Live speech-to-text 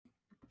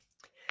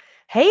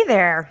Hey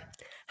there.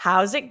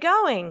 How's it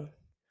going?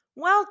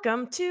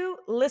 Welcome to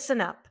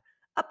Listen Up,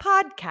 a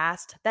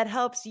podcast that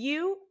helps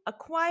you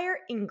acquire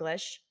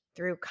English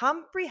through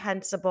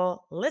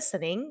comprehensible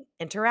listening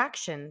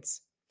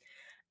interactions.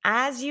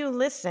 As you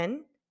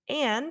listen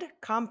and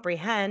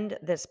comprehend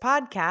this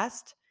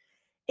podcast,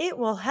 it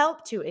will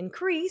help to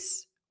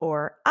increase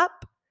or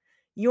up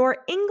your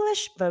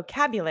English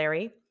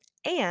vocabulary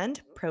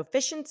and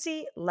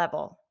proficiency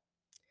level.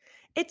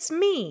 It's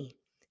me,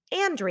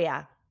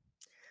 Andrea.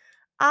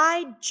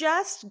 I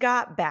just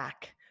got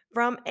back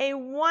from a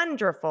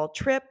wonderful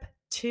trip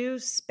to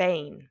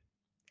Spain.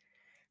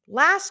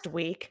 Last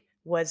week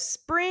was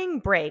spring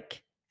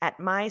break at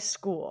my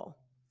school.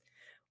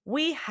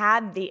 We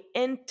had the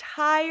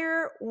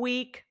entire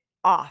week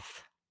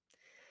off.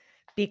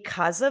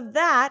 Because of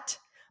that,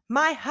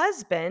 my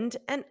husband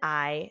and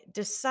I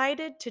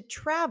decided to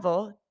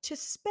travel to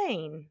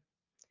Spain.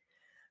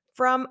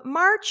 From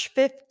March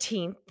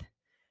 15th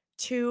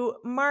to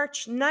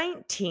March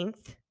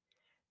 19th,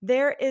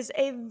 there is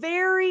a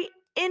very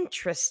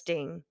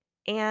interesting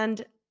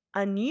and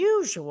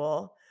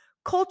unusual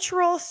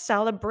cultural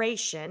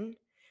celebration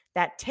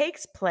that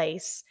takes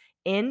place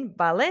in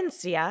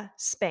Valencia,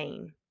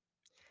 Spain.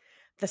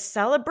 The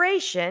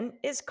celebration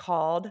is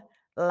called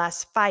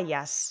Las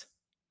Fallas.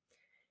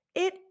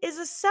 It is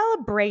a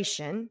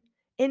celebration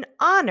in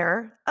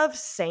honor of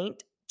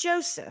Saint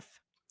Joseph,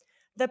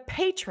 the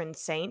patron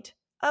saint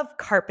of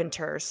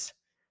carpenters,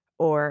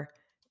 or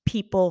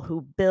people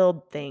who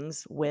build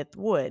things with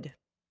wood.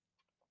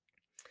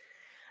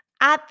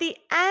 At the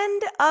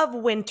end of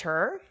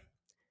winter,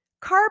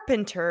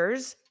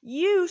 carpenters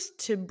used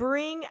to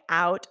bring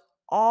out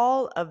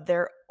all of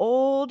their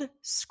old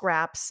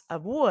scraps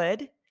of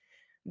wood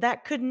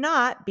that could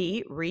not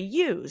be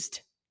reused.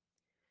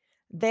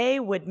 They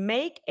would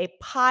make a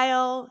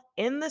pile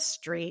in the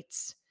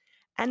streets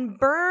and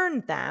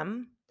burn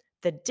them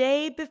the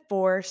day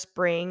before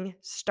spring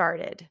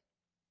started.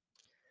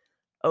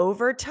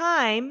 Over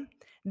time,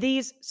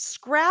 these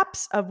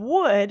scraps of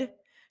wood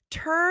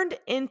turned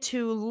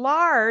into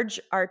large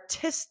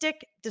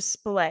artistic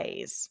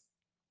displays.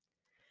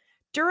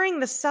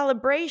 During the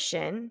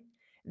celebration,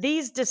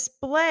 these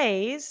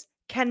displays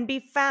can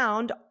be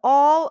found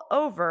all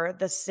over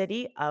the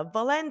city of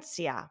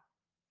Valencia.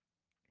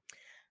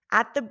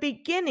 At the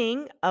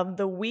beginning of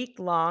the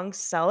week-long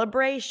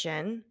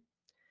celebration,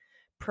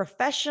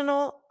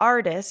 professional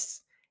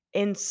artists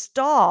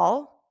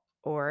install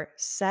or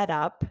set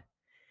up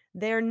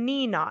their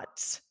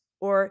ninots,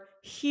 or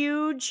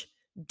huge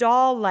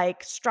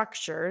doll-like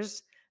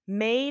structures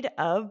made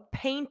of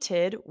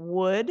painted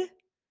wood,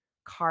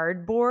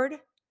 cardboard,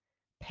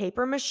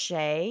 paper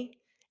mache,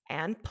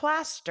 and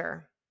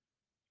plaster.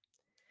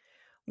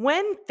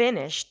 When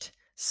finished,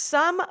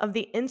 some of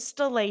the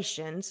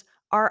installations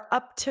are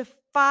up to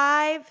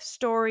 5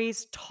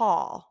 stories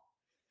tall,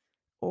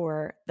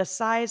 or the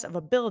size of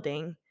a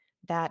building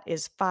that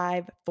is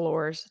 5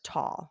 floors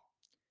tall.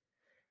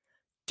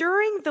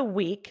 During the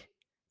week,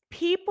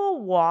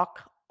 people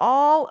walk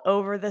all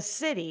over the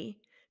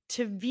city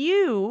to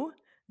view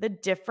the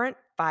different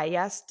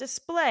fallas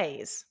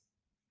displays.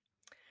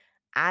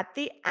 At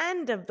the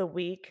end of the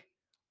week,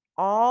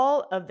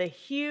 all of the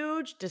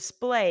huge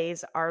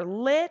displays are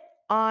lit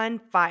on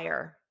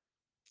fire.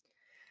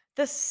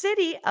 The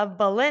city of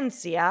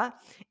Valencia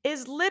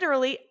is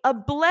literally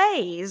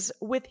ablaze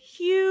with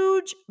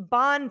huge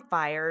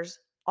bonfires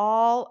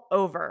all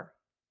over.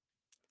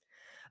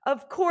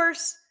 Of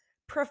course,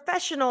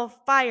 professional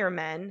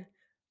firemen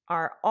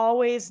are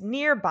always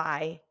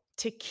nearby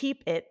to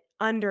keep it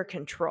under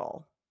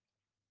control.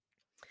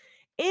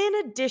 In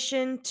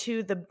addition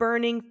to the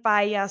burning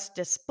fallas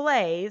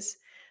displays,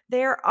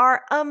 there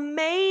are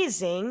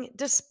amazing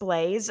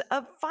displays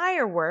of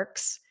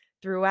fireworks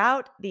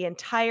throughout the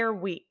entire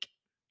week.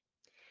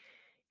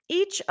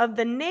 Each of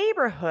the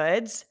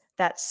neighborhoods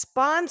that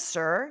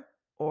sponsor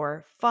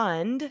or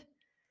fund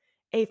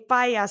a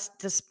fallas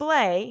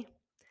display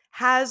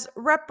has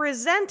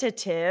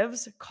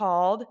representatives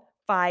called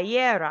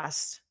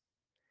falleras.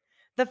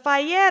 The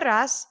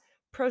falleras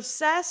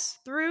process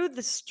through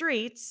the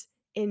streets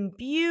in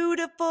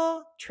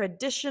beautiful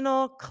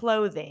traditional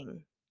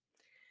clothing.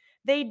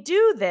 They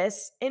do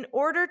this in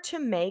order to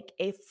make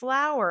a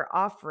flower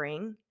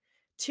offering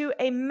to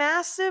a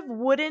massive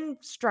wooden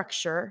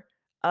structure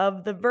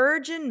of the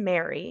Virgin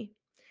Mary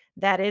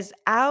that is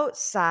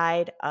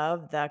outside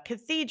of the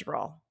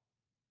cathedral.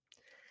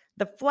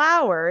 The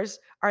flowers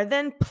are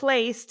then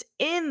placed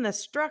in the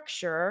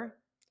structure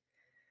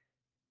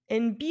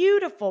in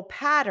beautiful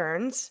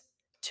patterns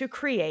to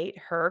create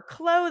her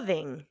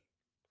clothing.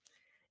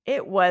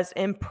 It was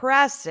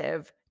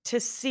impressive to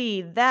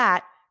see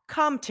that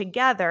come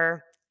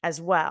together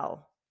as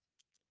well.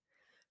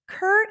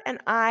 Kurt and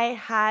I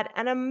had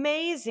an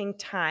amazing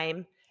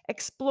time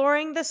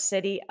exploring the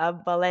city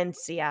of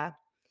Valencia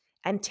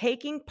and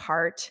taking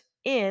part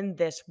in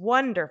this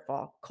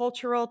wonderful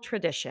cultural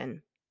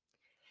tradition.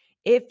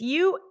 If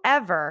you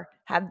ever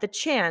have the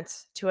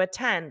chance to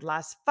attend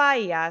Las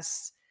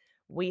Fallas,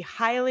 we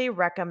highly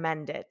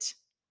recommend it.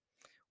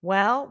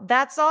 Well,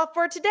 that's all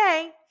for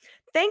today.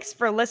 Thanks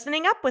for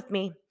listening up with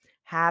me.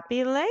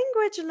 Happy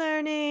language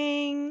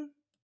learning!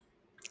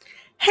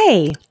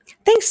 Hey,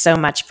 thanks so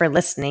much for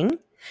listening.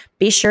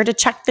 Be sure to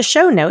check the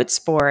show notes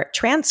for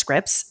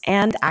transcripts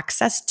and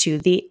access to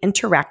the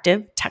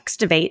interactive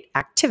Text-Evate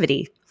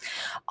activity.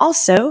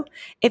 Also,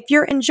 if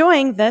you're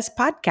enjoying this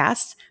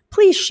podcast,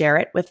 please share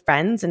it with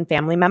friends and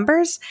family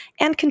members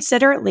and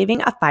consider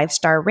leaving a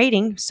 5-star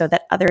rating so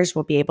that others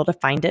will be able to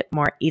find it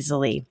more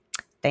easily.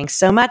 Thanks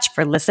so much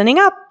for listening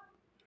up.